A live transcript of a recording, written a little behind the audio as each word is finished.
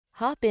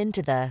Hop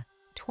into the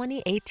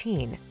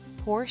 2018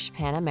 Porsche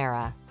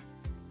Panamera.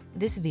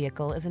 This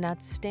vehicle is an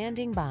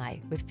outstanding buy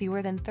with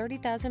fewer than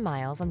 30,000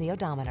 miles on the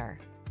odometer.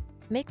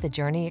 Make the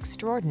journey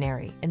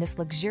extraordinary in this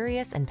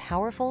luxurious and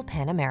powerful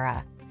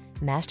Panamera.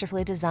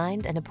 Masterfully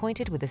designed and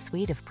appointed with a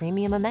suite of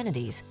premium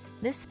amenities,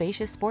 this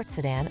spacious sports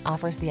sedan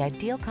offers the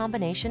ideal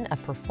combination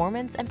of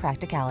performance and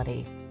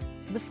practicality.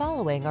 The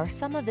following are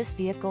some of this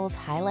vehicle's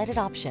highlighted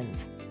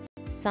options: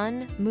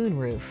 sun,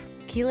 moonroof,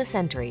 keyless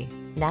entry,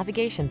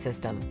 navigation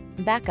system,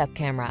 backup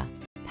camera,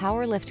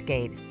 power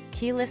liftgate,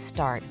 keyless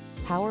start,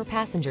 power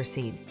passenger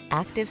seat,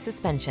 active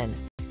suspension,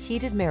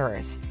 heated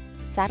mirrors,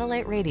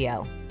 satellite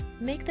radio.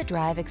 Make the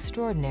drive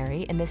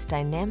extraordinary in this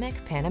dynamic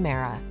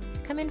Panamera.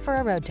 Come in for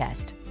a road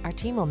test. Our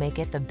team will make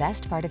it the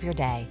best part of your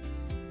day.